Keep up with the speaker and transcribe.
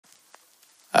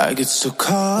I get so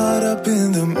caught up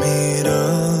in the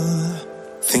middle,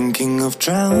 thinking of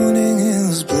drowning in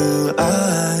those blue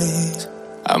eyes.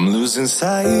 I'm losing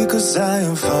sight cause I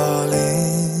am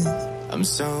falling. I'm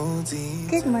so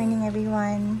deep. Good morning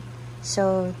everyone.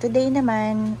 So today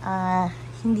naman,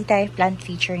 hindi tayo plant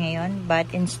feature ngayon,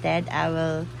 but instead I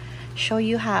will show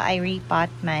you how I repot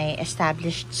my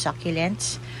established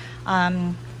succulents.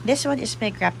 This one is my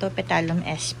Grapto Petalum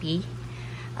SP.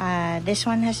 This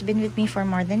one has been with me for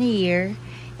more than a year,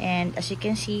 and as you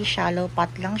can see, shallow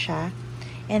pot lang siya.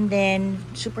 And then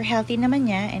super healthy naman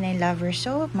niya, and I love her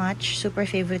so much. Super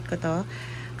favorite ko to.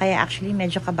 Kaya actually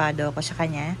medyo kabado ako sa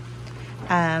kanya.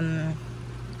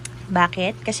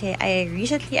 Bakit? Kasi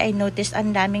recently I noticed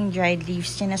ang daming dried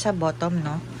leaves niya sa bottom,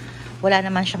 no? Wala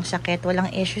naman siyang sakit, walang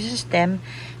issue sa stem.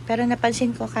 Pero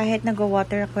napansin ko kahit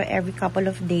nag-water ako every couple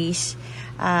of days,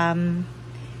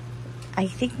 I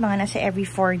think mga nasa every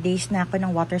 4 days na ako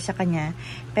ng water sa kanya.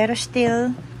 Pero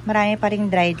still, marami pa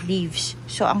ring dried leaves.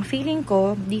 So, ang feeling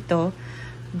ko dito,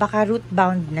 baka root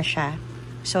bound na siya.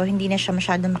 So, hindi na siya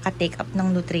masyadong makatake up ng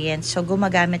nutrients. So,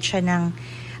 gumagamit siya ng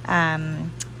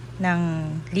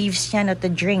leaves niya, no,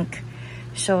 to drink.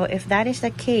 So, if that is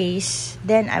the case,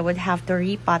 then I would have to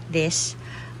repot this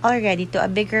already to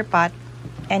a bigger pot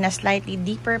and a slightly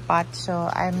deeper pot. So,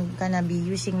 I'm gonna be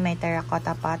using my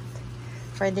terracotta pot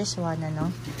for this one, ano.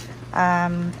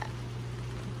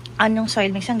 Anong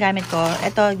soil mix ang gamit ko?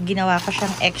 Ito, ginawa ko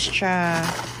siyang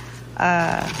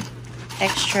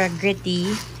extra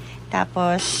gritty.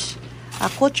 Tapos,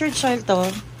 cultured soil to,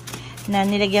 na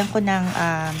nilagyan ko ng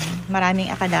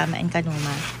maraming akadama and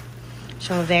kanuma.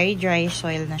 So, very dry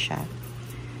soil na siya.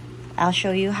 I'll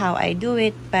show you how I do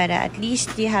it para at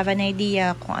least you have an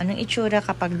idea kung anong itsura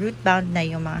kapag root bound na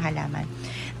yung mga halaman.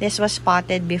 This was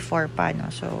potted before pa, no?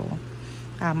 So,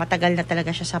 matagal na talaga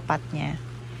siya sa pot niya.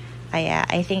 Kaya,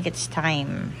 I think it's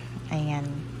time. Ayan.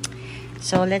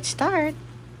 So, let's start.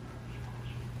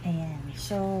 Ayan.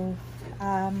 So,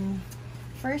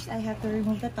 first, I have to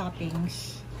remove the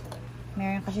toppings.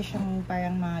 Meron kasi siyang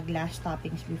parang mga glass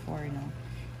toppings before, no?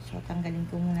 So, tanggalin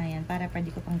ko muna yan para pwede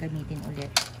ko pang gamitin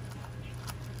ulit.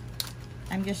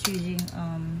 I'm just using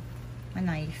a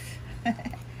knife.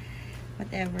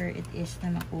 Whatever it is na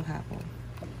nakuha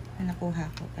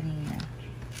ko kanina.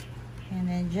 And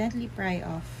then gently pry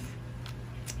off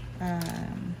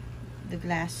the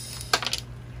glass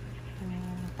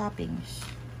toppings.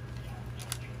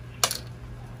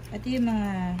 Ito yung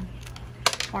mga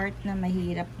part na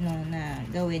mahirap, no, na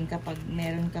gawin kapag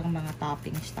meron kang mga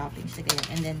toppings na ganyan,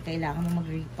 and then kailangan mo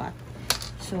mag-repot.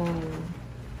 So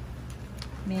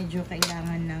medyo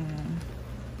kailangan ng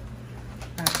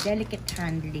delicate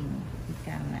handling,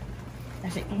 ika nga.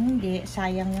 Kasi kung hindi,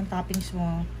 sayang yung toppings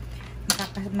mo,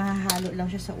 mahahalo lang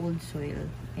siya sa old soil,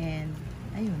 and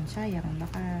ayun, sayang,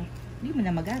 baka hindi mo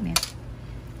na magamit.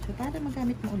 So para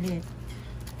magamit mo ulit,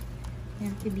 you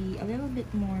have to be a little bit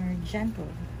more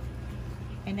gentle.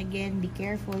 And again, be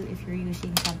careful if you're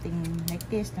using something like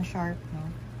this na sharp, no?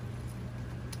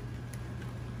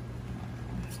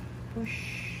 Push.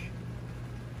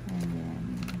 And then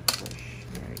push.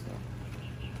 There we go.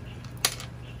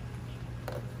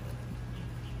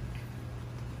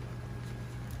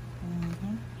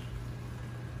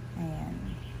 Ayan.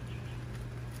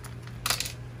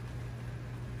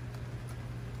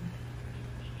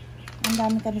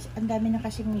 Ang dami na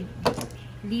kasing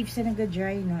leaves na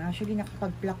nag-dry, no? Actually,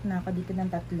 nakapag-pluck na ako dito ng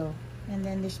 3. And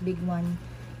then this big one,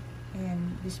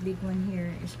 and this big one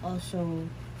here is also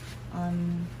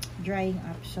drying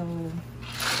up. So,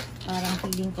 parang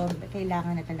feeling ko,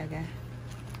 kailangan na talaga.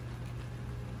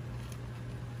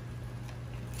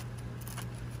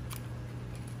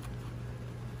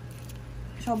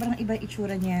 Sobrang iba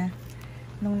itsura niya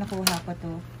nung nakuha ko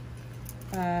to.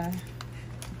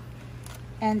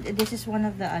 And this is one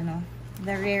of the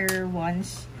the rare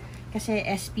ones kasi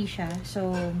SP siya.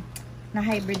 So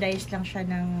na-hybridize lang siya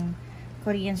ng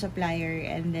Korean supplier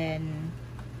and then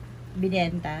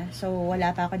binenta. So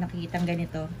wala pa ako nakikitang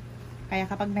ganito. Kaya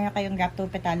kapag mayroon kayong Grapto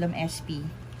Petalum SP,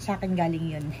 sa akin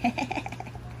galing yun.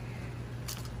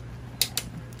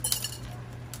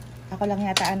 Ako lang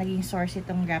yata ang naging source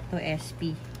itong Grapto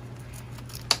SP.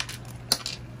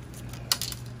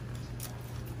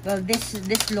 Well, this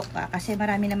look kasi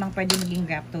marami namang pwede maging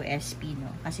Grapto SP,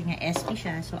 no? Kasi nga SP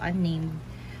siya, so unnamed.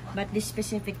 But this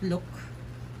specific look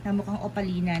na mukhang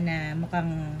opalina na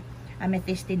mukhang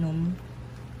amethystinum,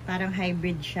 parang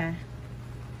hybrid siya.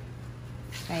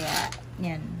 Kaya,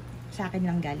 yan. Sa akin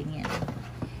lang galing yan.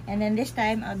 And then this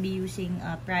time, I'll be using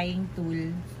a prying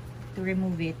tool to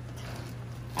remove it.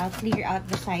 I'll clear out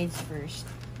the sides first.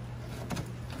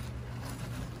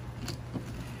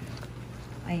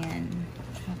 ayan.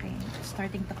 Okay,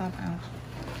 starting to come out.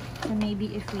 So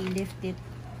maybe if we lift it,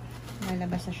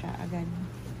 lalabas na siya agad.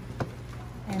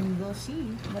 And we'll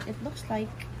see what it looks like.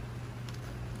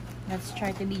 Let's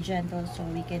try to be gentle so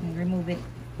we can remove it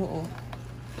buo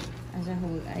as a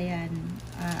whole. Ayan.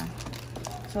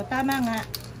 So tama nga,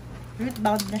 root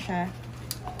bound na siya.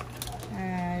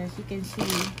 As you can see,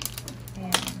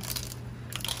 ayan.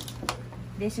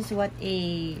 This is what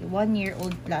a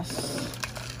 1-year-old plus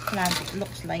plant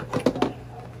looks like.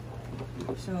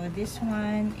 So this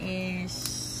one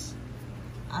is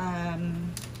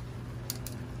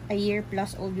a year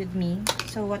plus old with me.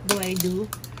 So what do I do?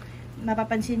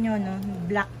 Mapapansin nyo, no?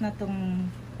 Black na tong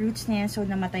roots na yan. So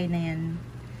namatay na yan.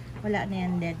 Wala na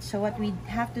yan, dead. So what we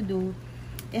have to do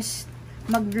is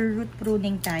mag-root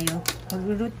pruning tayo.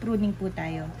 Mag-root pruning po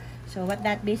tayo. So what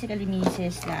that basically means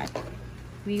is that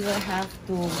we will have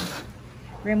to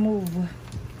remove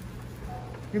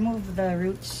the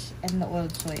roots and the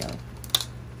old soil.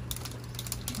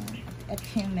 Ito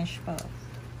yung mesh po.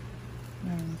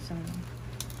 Yan. So,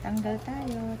 tanggal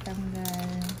tayo.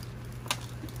 Tanggal.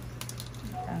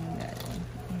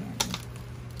 Ayan.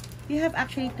 You have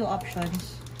actually two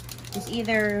options. It's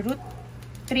either root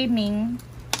trimming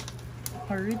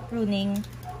or root pruning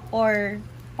or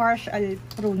partial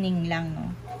pruning lang,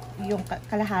 no? Yung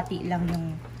kalahati lang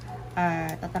yung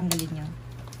tatanggalin nyo.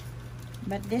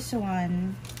 But this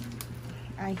one,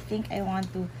 I think I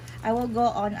will go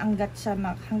on hanggang sa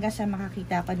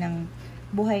makakita ko ng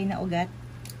buhay na ugat.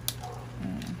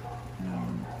 Ayan.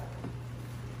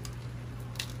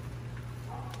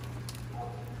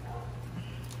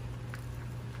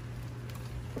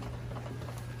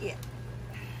 Yeah.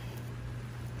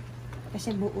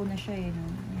 Kasi buo na siya, no?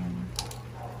 Ayan.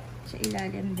 Sa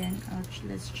ilalim din. Ouch,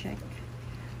 let's check.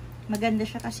 Maganda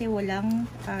siya kasi walang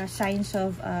signs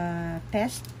of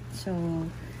pest. So,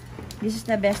 this is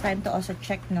the best time to also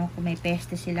check, no, kung may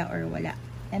peste sila or wala.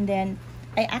 And then,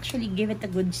 I actually give it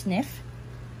a good sniff.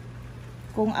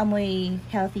 Kung amoy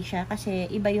healthy siya. Kasi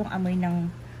iba yung amoy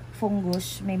ng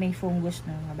fungus. May fungus,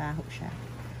 no, mabaho siya.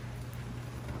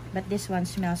 But this one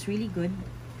smells really good.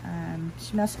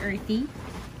 Smells earthy.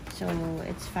 So,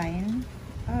 it's fine.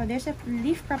 Oh, there's a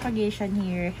leaf propagation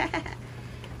here.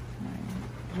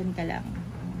 Diyan ka lang.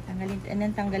 And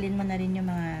then, tanggalin mo na rin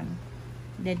yung mga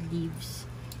dead leaves.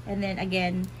 And then,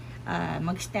 again,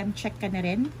 mag-stem check ka na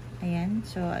rin. Ayan.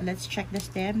 So, let's check the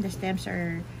stem. The stems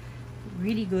are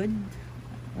really good.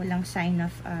 Walang sign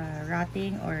of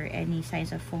rotting or any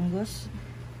signs of fungus.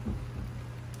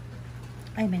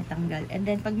 Ay, may tanggal. And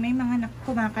then, pag may mga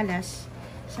kumakalas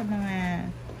sa mga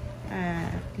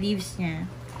leaves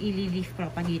niya, i-leaf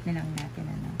propagate na lang natin.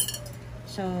 Ano.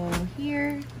 So,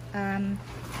 here,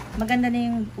 maganda na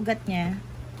yung ugat niya.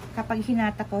 Kapag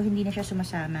hinata ko, hindi na siya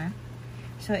sumasama.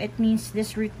 So, it means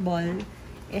this root ball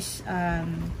is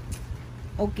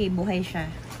okay, buhay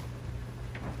siya.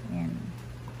 Ayan.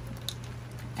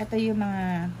 Ito yung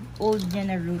mga old niya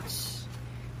na roots.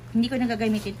 Hindi ko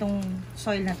nagagamit itong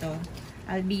soil na to.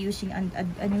 I'll be using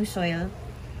a new soil.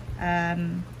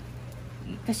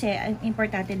 Kasi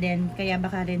importante din, kaya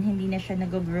baka rin hindi na siya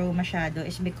nag-grow masyado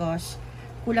is because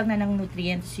kulang na ng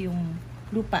nutrients yung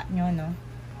lupa nyo, no?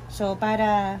 So,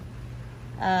 parang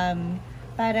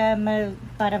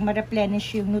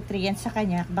ma-replenish yung nutrients sa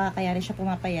kanya, baka kaya rin siya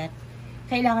pumapayat,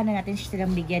 kailangan na natin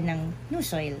silang bigyan ng new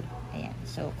soil. Ayan.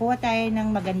 So, kuha tayo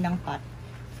ng magandang pot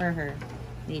for her.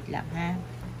 Wait lang, ha?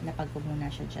 Lapag ko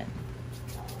muna siya dyan.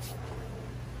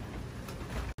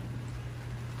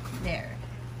 There.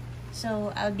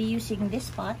 So, I'll be using this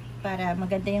pot para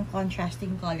maganda yung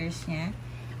contrasting colors niya.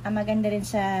 Maganda rin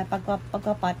sa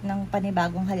pagpapot ng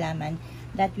panibagong halaman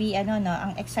that we,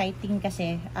 ang exciting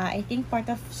kasi, I think part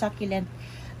of succulent,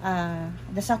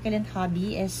 the succulent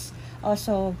hobby is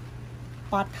also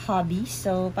pot hobby.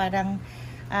 So, parang,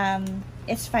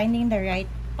 it's finding the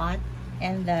right pot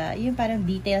and yung parang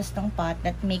details ng pot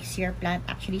that makes your plant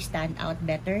actually stand out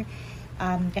better.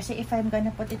 Kasi if I'm gonna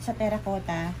put it sa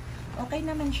terracotta, okay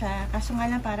naman siya, kaso nga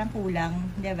lang parang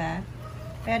kulang, 'di ba?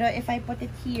 Pero if I put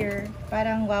it here,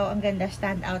 parang wow, ang ganda,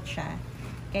 stand out siya.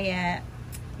 Kaya,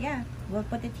 yeah, we'll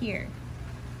put it here.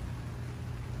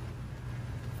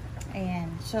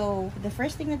 Ayan. So, the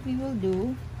first thing that we will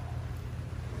do,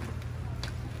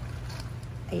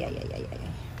 okay,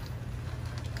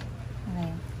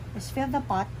 is fill the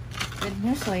pot with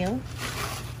new soil.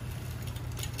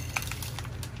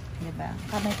 Diba?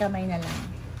 Kamay-kamay na lang.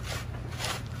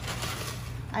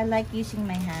 I like using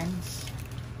my hands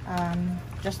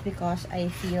just because I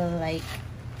feel like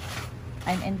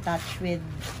I'm in touch with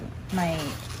my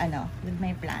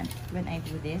plant when I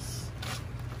do this.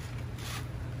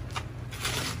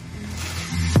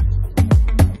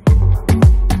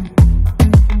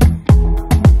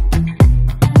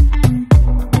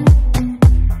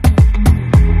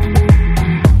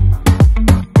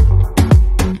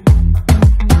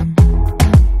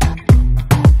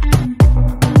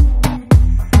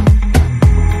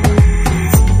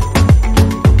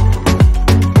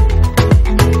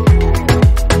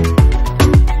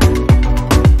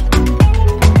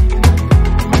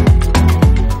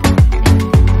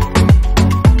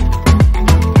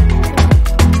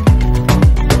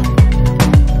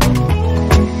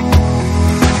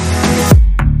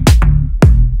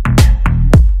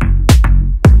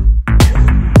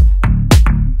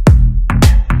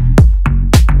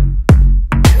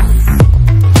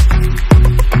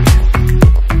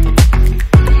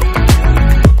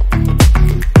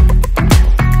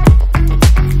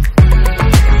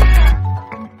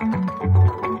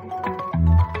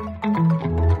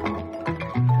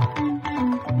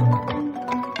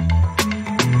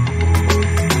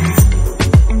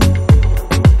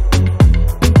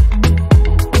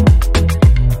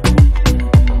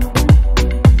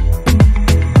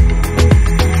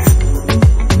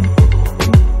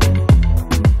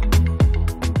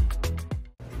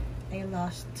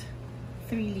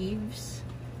 3 leaves.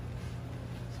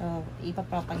 So,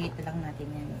 ipapropagate lang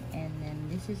natin yan. And then,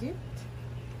 this is it.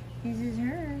 This is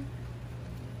her.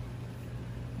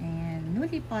 And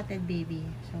newly potted baby.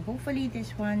 So, hopefully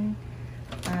this one,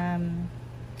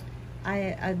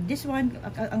 this one,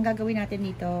 ang gagawin natin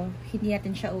dito, hindi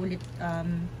natin siya ulit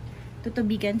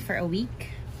tutubigan for a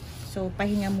week. So,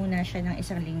 pahinga muna siya ng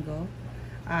 1 linggo.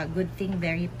 Good thing,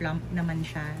 very plump naman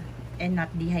siya and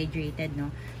not dehydrated, no?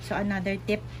 So, another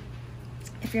tip,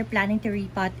 if you're planning to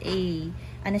repot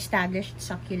an established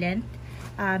succulent,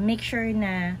 make sure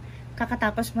na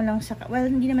kakatapos mo lang sa, well,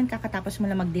 hindi naman kakatapos mo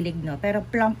lang magdilig, no? Pero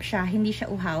plump siya, hindi siya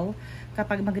uhaw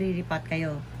kapag magre-repot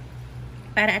kayo.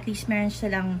 Para at least meron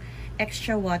silang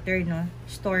extra water, no?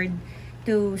 Stored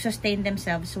to sustain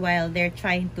themselves while they're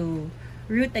trying to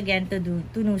root again to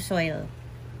new soil.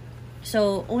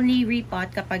 So, only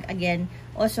repot kapag, again,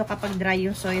 also kapag dry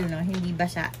yung soil, no? Hindi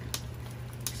basa.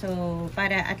 So,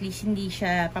 para at least hindi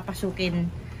siya papasukin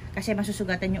kasi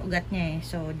masusugatan yung ugat niya, eh.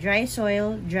 So, dry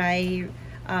soil, dry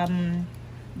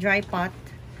pot,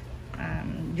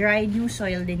 dry new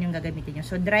soil din yung gagamitin nyo.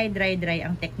 So, dry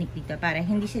ang technique dito para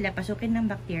hindi sila pasukin ng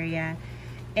bacteria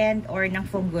and or ng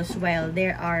fungus while they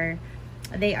are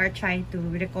trying to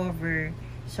recover.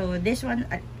 So, this one,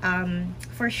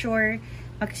 for sure,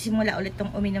 magsimula ulit tong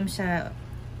uminom sa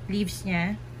leaves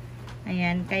niya.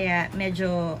 Ayan, kaya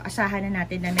medyo asahan na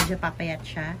natin na medyo papayat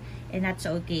siya. And that's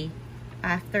okay.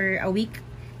 After a week,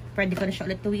 pwede ko na siya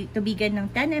ulit tubigan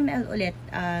ng 10 ml ulit.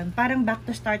 Parang back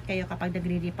to start kayo kapag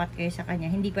nagre-repot kayo sa kanya.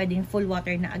 Hindi pwedeng full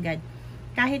water na agad.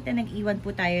 Kahit na nag-iwan po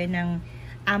tayo ng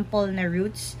ample na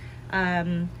roots,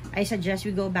 I suggest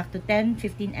we go back to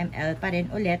 10-15 ml pa rin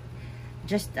ulit.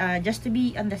 Just to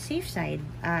be on the safe side.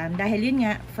 Dahil yun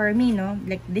nga, for me, no,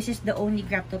 like, this is the only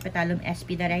Grapto petalum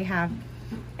SP that I have.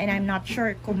 And I'm not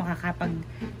sure kung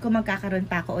magkakaroon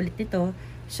pa ako ulit nito.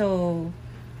 So,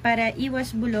 para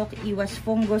iwas bulok, iwas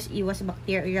fungus, iwas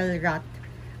bacterial rot,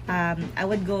 I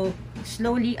would go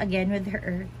slowly again with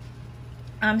her.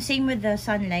 Same with the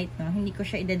sunlight, no? Hindi ko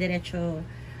siya idediretso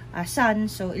sun.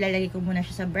 So, ilalagay ko muna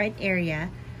siya sa bright area.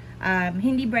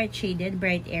 Hindi bright shaded,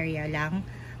 bright area lang.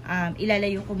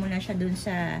 Ilalayo ko muna siya dun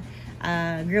sa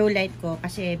grow light ko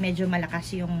kasi medyo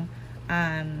malakas yung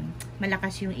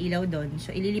ilaw doon.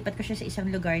 So, ililipat ko siya sa isang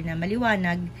lugar na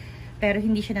maliwanag pero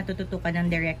hindi siya natututukan ng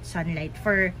direct sunlight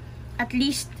for at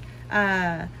least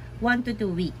 1 to 2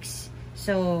 weeks.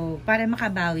 So, para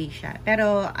makabawi siya.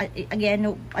 Pero, again,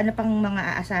 ano pang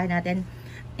mga aasahan natin?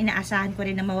 Inaasahan ko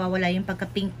rin na mawawala yung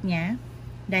pagka-pink niya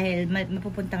dahil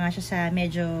mapupunta nga siya sa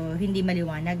medyo hindi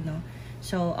maliwanag, no?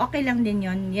 So, okay lang din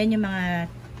yon. Yan yung mga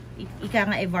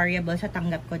variable sa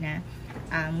tanggap ko na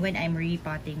when I'm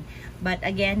repotting. But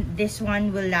again, this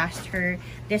one will last her,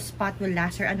 this pot will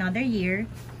last her another year.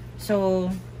 So,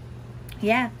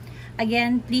 yeah.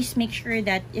 Again, please make sure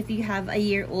that if you have a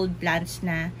year-old plants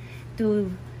na, to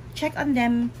check on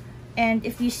them. And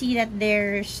if you see that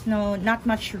there's not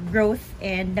much growth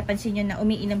and napansin nyo na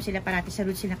umiinom sila parati sa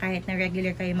roots sila kahit na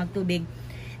regular kayo magtubig,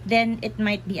 then it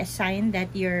might be a sign that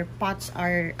your pots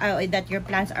are, that your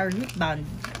plants are root bound.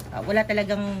 Wala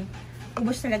talagang,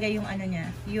 ubos talaga yung ano niya,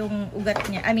 yung ugat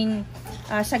niya. I mean,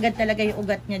 sagad talaga yung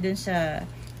ugat niya dun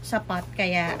sa pot.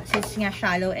 Kaya, since nga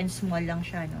shallow and small lang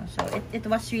siya, no? So, it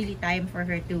was really time for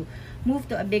her to move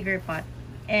to a bigger pot.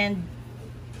 And,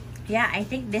 yeah, I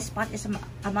think this pot is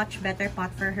a much better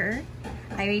pot for her.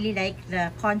 I really like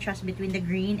the contrast between the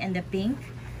green and the pink.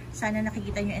 Sana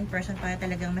nakikita nyo in person para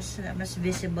talagang mas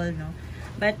visible, no?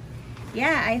 But,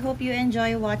 yeah, I hope you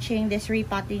enjoy watching this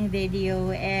repotting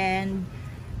video. And,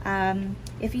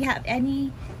 if you have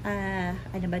any,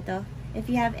 if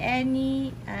you have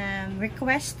any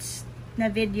requests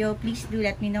na video, please do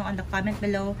let me know on the comment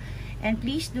below. And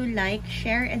please do like,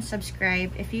 share, and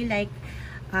subscribe if you like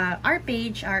our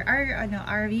page, our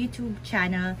YouTube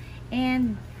channel.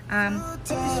 And, hope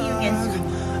to see you again soon.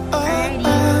 Alrighty,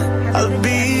 have a good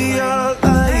day, everyone.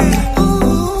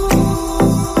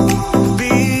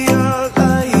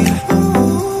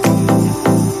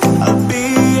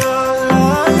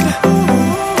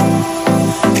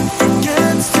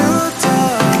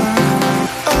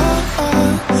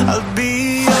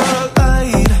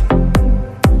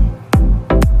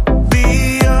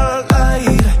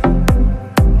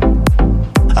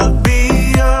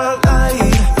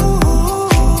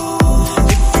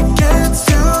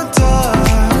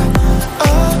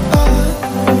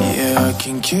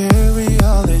 Carry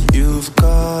all that you've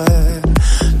got.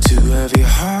 2 heavy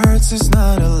hearts is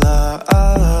not a lie.